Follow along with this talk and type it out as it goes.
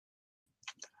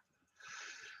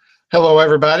Hello,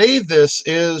 everybody. This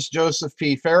is Joseph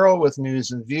P. Farrell with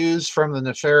News and Views from the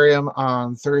Nefarium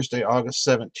on Thursday, August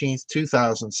 17th,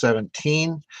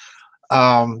 2017.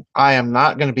 I am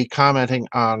not going to be commenting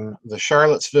on the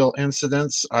Charlottesville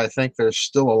incidents. I think there's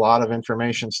still a lot of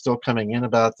information still coming in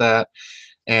about that.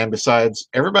 And besides,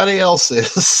 everybody else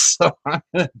is. So I'm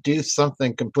going to do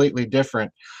something completely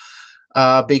different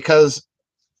because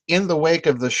in the wake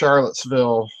of the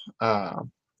Charlottesville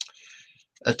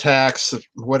attacks,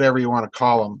 whatever you want to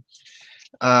call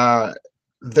them,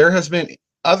 there has been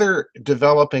other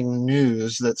developing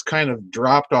news that's kind of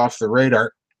dropped off the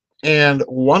radar. And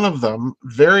one of them,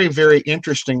 very, very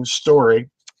interesting story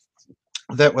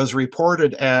that was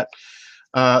reported at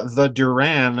the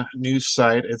Duran news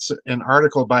site. It's an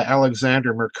article by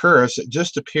Alexander Mercouris. It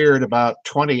just appeared about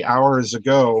 20 hours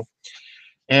ago.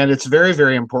 And it's very,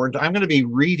 very important. I'm going to be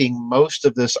reading most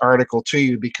of this article to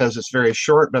you because it's very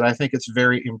short, but I think it's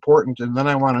very important. And then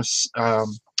I want to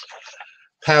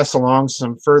pass along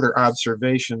some further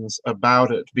observations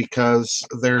about it because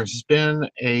there's been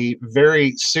a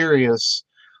very serious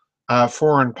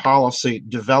foreign policy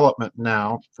development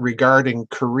now regarding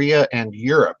Korea and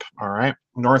Europe, all right?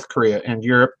 North Korea and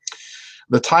Europe.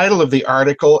 The title of the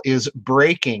article is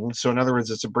Breaking, so in other words,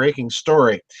 it's a breaking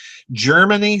story.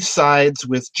 Germany sides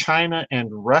with China and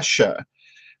Russia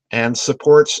and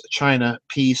supports China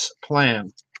peace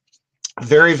plan.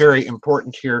 Very, very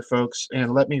important here, folks,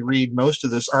 and let me read most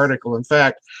of this article. In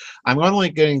fact, I'm only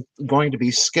going to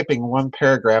be skipping one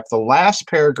paragraph. The last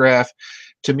paragraph,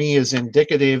 to me, is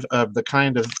indicative of the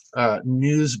kind of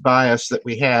news bias that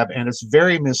we have, and it's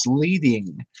very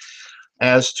misleading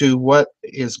as to what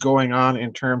is going on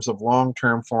in terms of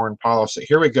long-term foreign policy.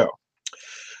 Here we go.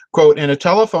 Quote, in a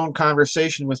telephone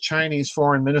conversation with Chinese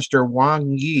Foreign Minister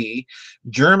Wang Yi,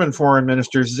 German Foreign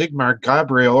Minister Sigmar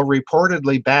Gabriel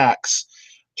reportedly backs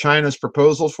China's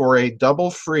proposal for a double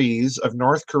freeze of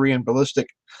North Korean ballistic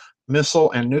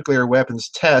missile and nuclear weapons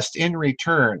test in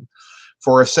return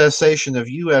for a cessation of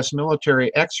U.S.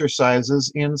 military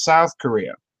exercises in South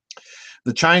Korea.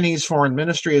 The Chinese Foreign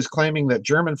Ministry is claiming that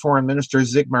German Foreign Minister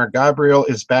Sigmar Gabriel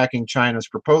is backing China's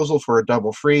proposal for a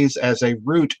double freeze as a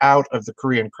route out of the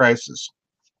Korean crisis.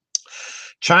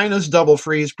 China's double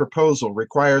freeze proposal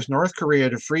requires North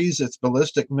Korea to freeze its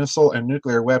ballistic missile and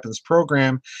nuclear weapons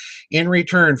program in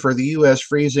return for the U.S.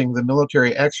 freezing the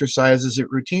military exercises it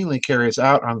routinely carries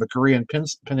out on the Korean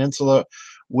peninsula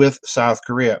with South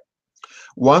Korea.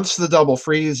 Once the double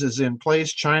freeze is in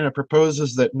place, China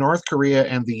proposes that North Korea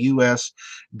and the U.S.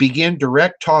 begin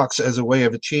direct talks as a way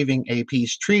of achieving a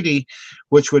peace treaty,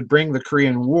 which would bring the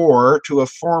Korean War to a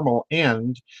formal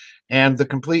end and the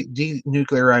complete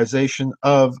denuclearization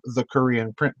of the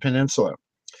Korean peninsula.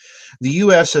 The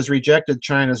U.S. has rejected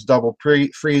China's double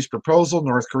freeze proposal.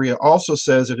 North Korea also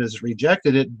says it has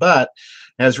rejected it, but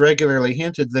has regularly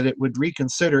hinted that it would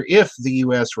reconsider if the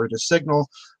U.S. were to signal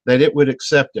that it would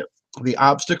accept it. The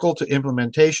obstacle to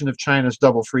implementation of China's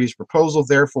double freeze proposal,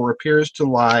 therefore, appears to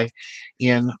lie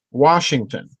in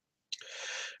Washington.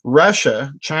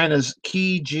 Russia, China's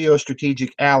key geostrategic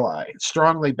ally,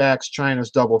 strongly backs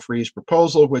China's double freeze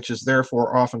proposal, which is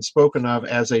therefore often spoken of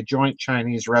as a joint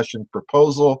Chinese-Russian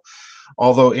proposal,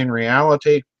 although in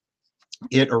reality,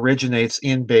 it originates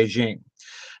in Beijing.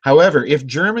 However, if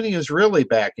Germany is really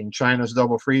backing China's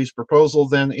double freeze proposal,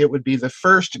 then it would be the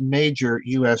first major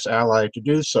U.S. ally to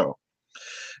do so.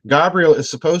 Gabriel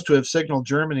is supposed to have signaled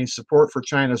Germany's support for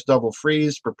China's double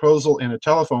freeze proposal in a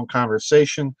telephone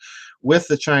conversation with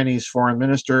the Chinese Foreign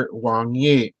Minister Wang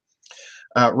Yi.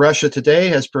 Russia Today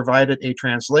has provided a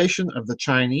translation of the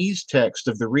Chinese text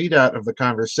of the readout of the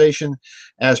conversation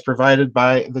as provided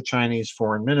by the Chinese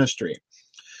Foreign Ministry.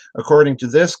 According to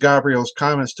this, Gabriel's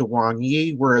comments to Wang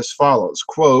Yi were as follows,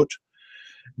 quote,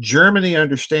 Germany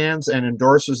understands and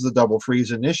endorses the double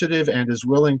freeze initiative and is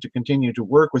willing to continue to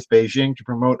work with Beijing to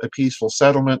promote a peaceful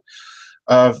settlement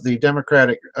of the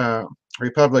Democratic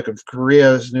Republic of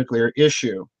Korea's nuclear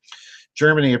issue.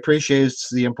 Germany appreciates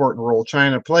the important role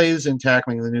China plays in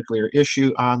tackling the nuclear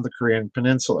issue on the Korean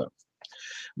peninsula.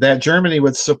 That Germany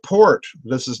would support,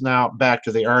 this is now back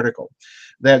to the article,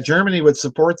 that Germany would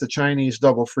support the Chinese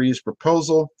double freeze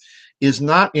proposal is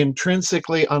not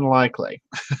intrinsically unlikely.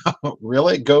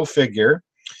 Really? Go figure.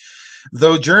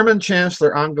 Though German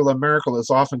Chancellor Angela Merkel is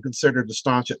often considered a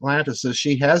staunch Atlanticist,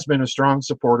 she has been a strong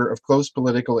supporter of close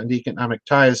political and economic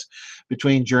ties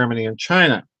between Germany and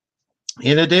China.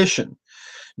 In addition,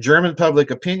 German public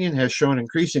opinion has shown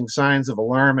increasing signs of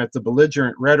alarm at the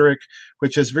belligerent rhetoric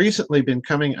which has recently been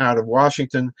coming out of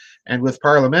Washington, and with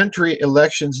parliamentary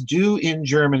elections due in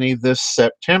Germany this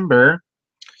September,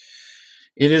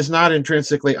 It is not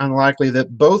intrinsically unlikely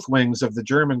that both wings of the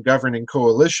German governing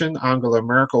coalition, Angela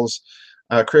Merkel's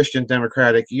Christian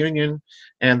Democratic Union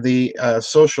and the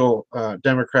Social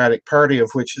Democratic Party, of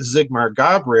which Sigmar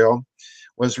Gabriel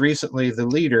was recently the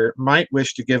leader, might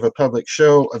wish to give a public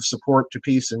show of support to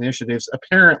peace initiatives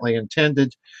apparently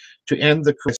intended to end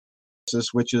the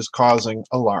crisis, which is causing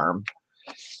alarm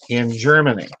in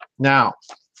Germany. Now,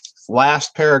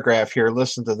 last paragraph here,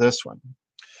 listen to this one.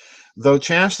 Though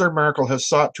Chancellor Merkel has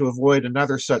sought to avoid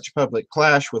another such public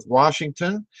clash with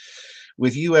Washington,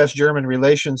 with U.S.-German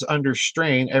relations under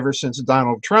strain ever since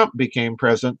Donald Trump became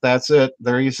president, that's it,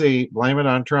 there you see, blame it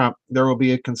on Trump, there will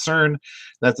be a concern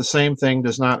that the same thing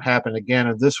does not happen again,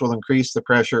 and this will increase the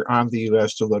pressure on the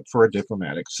U.S. to look for a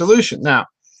diplomatic solution. Now,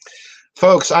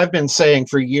 folks, I've been saying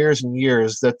for years and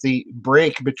years that the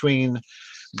break between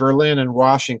Berlin and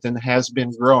Washington has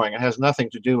been growing. It has nothing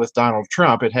to do with Donald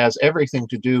Trump. It has everything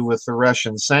to do with the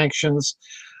Russian sanctions,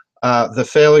 the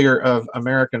failure of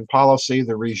American policy,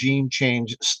 the regime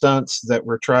change stunts that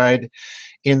were tried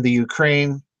in the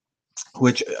Ukraine,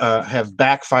 which have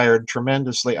backfired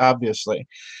tremendously, obviously,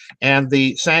 and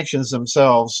the sanctions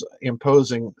themselves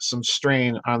imposing some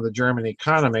strain on the German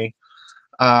economy.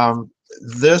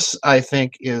 This, I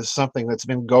think, is something that's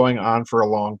been going on for a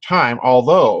long time,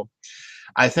 although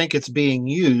I think it's being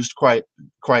used quite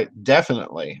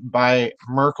definitely by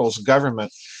Merkel's government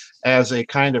as a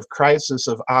kind of crisis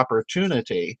of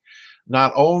opportunity,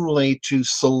 not only to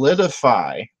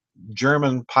solidify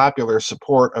German popular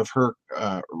support of her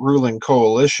ruling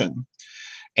coalition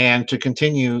and to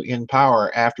continue in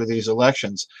power after these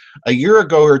elections. A year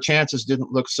ago, her chances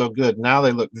didn't look so good. Now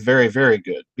they look very, very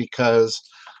good, because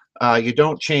you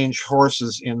don't change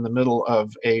horses in the middle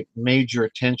of a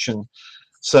major tension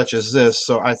such as this.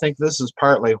 So I think this is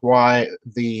partly why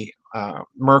the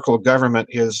Merkel government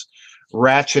is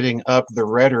ratcheting up the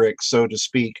rhetoric, so to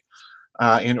speak,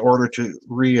 in order to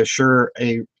reassure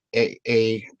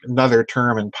another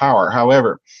term in power.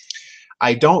 However,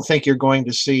 I don't think you're going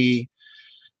to see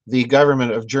the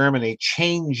government of Germany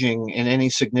changing in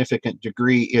any significant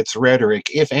degree its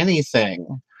rhetoric. If anything,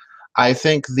 I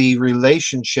think the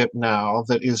relationship now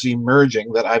that is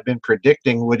emerging, that I've been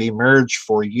predicting would emerge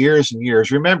for years and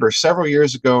years. Remember, several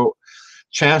years ago,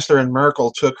 Chancellor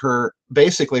Merkel took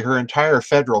basically her entire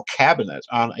federal cabinet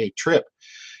on a trip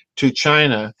to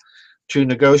China to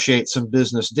negotiate some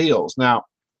business deals. Now,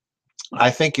 I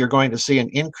think you're going to see an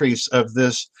increase of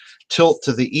this tilt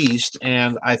to the east,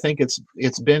 and I think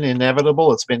it's been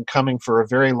inevitable. It's been coming for a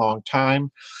very long time.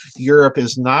 Europe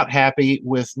is not happy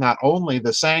with not only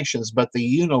the sanctions, but the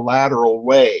unilateral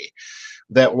way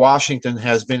that Washington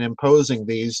has been imposing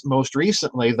these. Most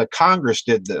recently, the Congress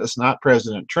did this, not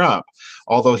President Trump,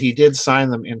 although he did sign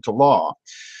them into law.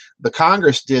 The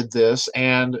Congress did this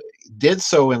and did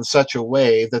so in such a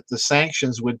way that the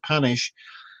sanctions would punish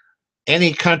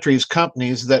any country's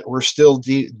companies that were still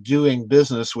doing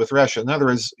business with Russia. In other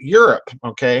words, Europe,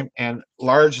 okay, and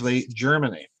largely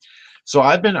Germany. So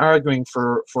I've been arguing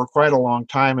for quite a long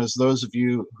time, as those of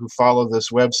you who follow this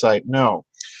website know,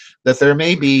 that there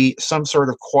may be some sort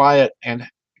of quiet and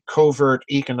covert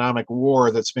economic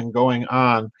war that's been going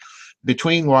on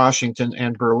between Washington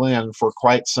and Berlin for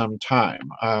quite some time.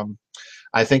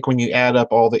 I think when you add up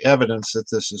all the evidence that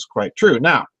this is quite true.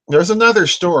 Now, there's another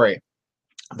story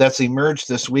that's emerged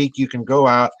this week. You can go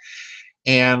out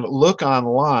and look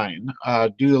online,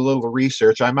 do a little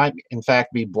research. I might, in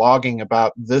fact, be blogging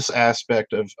about this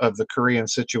aspect of the Korean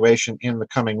situation in the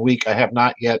coming week. I have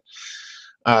not yet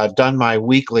done my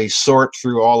weekly sort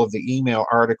through all of the email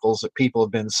articles that people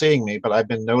have been seeing me, but I've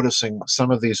been noticing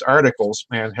some of these articles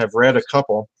and have read a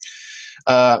couple.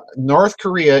 North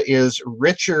Korea is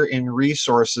richer in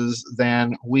resources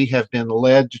than we have been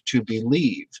led to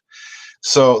believe.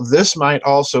 So this might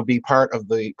also be part of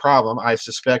the problem. I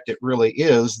suspect it really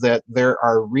is, that there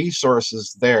are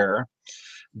resources there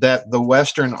that the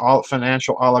Western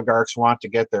financial oligarchs want to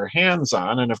get their hands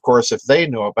on. And of course, if they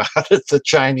know about it, the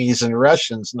Chinese and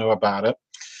Russians know about it.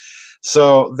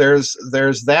 So there's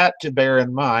that to bear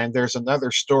in mind. There's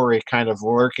another story kind of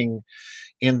lurking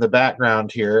in the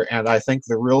background here, and I think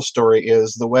the real story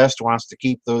is the West wants to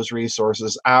keep those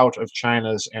resources out of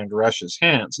China's and Russia's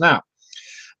hands. Now,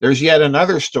 there's yet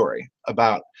another story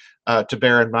about to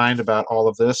bear in mind about all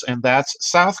of this, and that's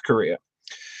South Korea.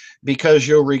 Because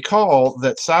you'll recall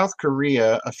that South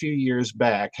Korea a few years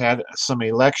back had some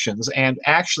elections and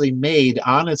actually made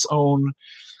on its own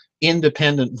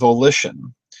independent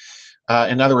volition,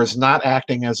 in other words, not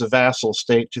acting as a vassal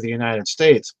state to the United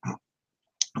States,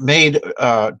 made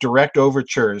direct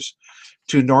overtures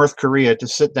to North Korea to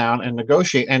sit down and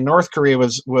negotiate, and North Korea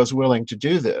was willing to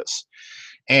do this.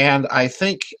 And I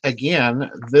think, again,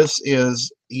 this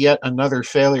is yet another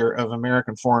failure of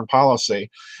American foreign policy,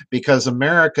 because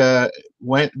America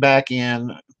went back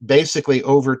in, basically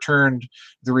overturned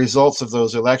the results of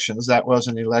those elections. That was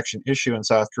an election issue in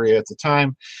South Korea at the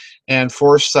time, and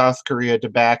forced South Korea to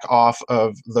back off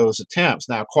of those attempts.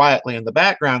 Now, quietly in the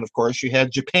background, of course, you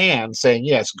had Japan saying,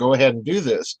 yes, go ahead and do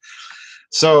this.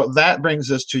 So that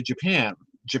brings us to Japan.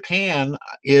 Japan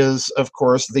is, of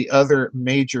course, the other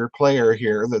major player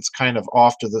here that's kind of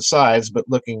off to the sides, but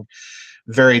looking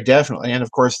very definitely. And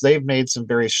of course, they've made some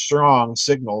very strong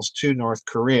signals to North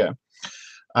Korea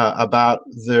about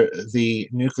the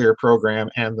nuclear program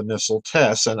and the missile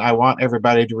tests. And I want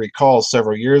everybody to recall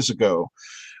several years ago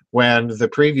when the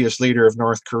previous leader of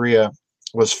North Korea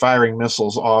was firing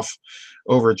missiles off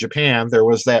over Japan, there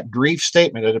was that brief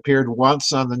statement. It appeared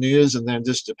once on the news and then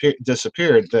just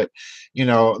disappeared, that, you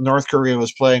know, North Korea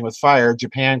was playing with fire.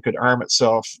 Japan could arm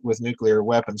itself with nuclear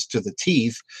weapons to the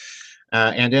teeth,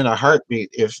 and in a heartbeat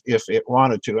if it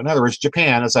wanted to. In other words,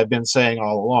 Japan, as I've been saying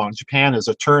all along, Japan is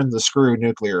a turn-the-screw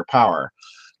nuclear power,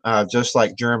 just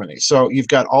like Germany. So you've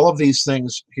got all of these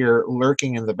things here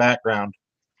lurking in the background.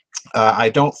 I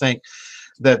don't think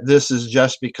that this is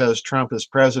just because Trump is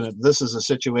president. This is a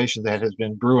situation that has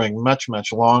been brewing much,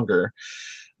 much longer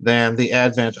than the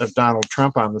advent of Donald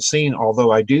Trump on the scene, although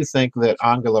I do think that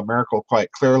Angela Merkel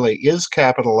quite clearly is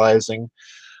capitalizing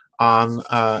on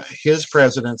his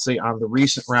presidency, on the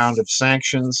recent round of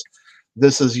sanctions.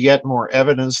 This is yet more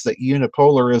evidence that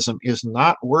unipolarism is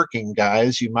not working,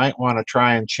 guys. You might want to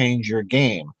try and change your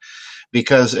game,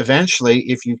 because eventually,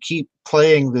 if you keep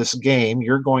playing this game,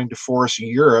 you're going to force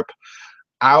Europe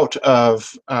out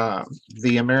of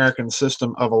the American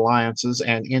system of alliances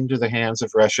and into the hands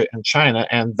of Russia and China.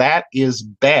 And that is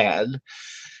bad,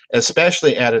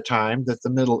 especially at a time that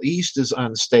the Middle East is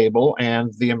unstable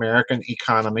and the American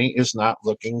economy is not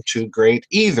looking too great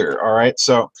either. All right,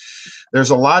 so there's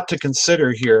a lot to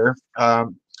consider here.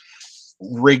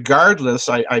 Regardless,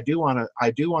 I do want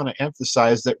to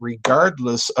emphasize that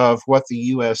regardless of what the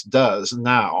U.S. does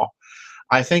now,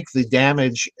 I think the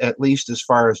damage, at least as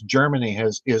far as Germany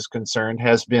is concerned,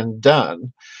 has been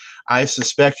done. I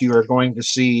suspect you are going to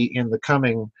see in the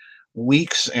coming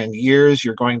weeks and years,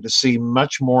 you're going to see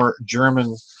much more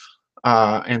German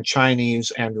and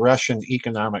Chinese and Russian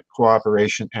economic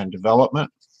cooperation and development.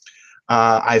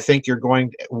 I think you're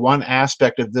going, one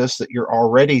aspect of this that you're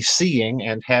already seeing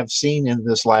and have seen in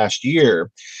this last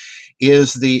year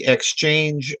is the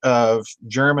exchange of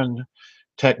German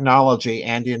technology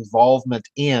and involvement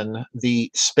in the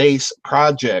space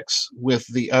projects with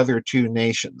the other two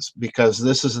nations, because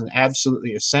this is an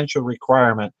absolutely essential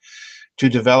requirement to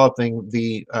developing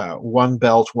the One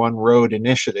Belt, One Road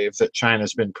initiative that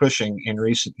China's been pushing in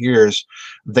recent years.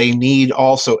 They need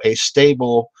also a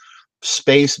stable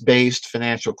space-based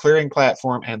financial clearing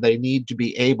platform, and they need to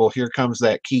be able, here comes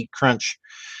that key crunch,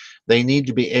 they need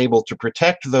to be able to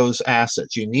protect those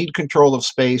assets. You need control of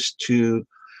space to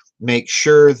make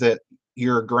sure that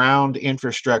your ground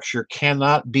infrastructure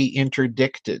cannot be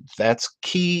interdicted. That's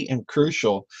key and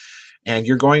crucial. And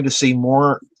you're going to see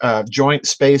more joint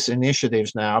space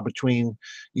initiatives now between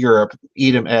Europe,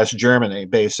 Edom as Germany,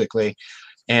 basically,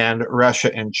 and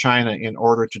Russia and China in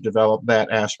order to develop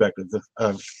that aspect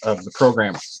of the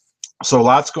program. So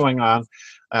lots going on.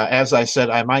 As I said,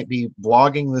 I might be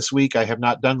blogging this week. I have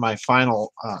not done my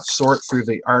final sort through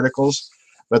the articles,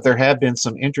 but there have been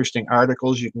some interesting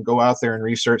articles. You can go out there and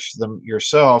research them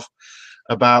yourself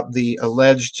about the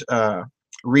alleged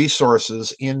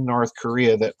resources in North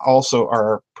Korea that also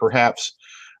are perhaps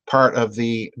part of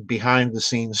the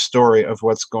behind-the-scenes story of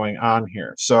what's going on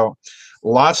here. So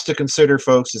lots to consider,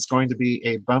 folks. It's going to be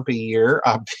a bumpy year,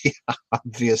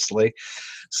 obviously.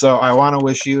 So I want to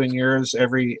wish you and yours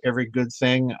every good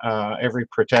thing, every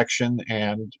protection,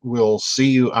 and we'll see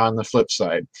you on the flip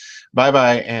side.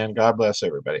 Bye-bye, and God bless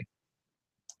everybody.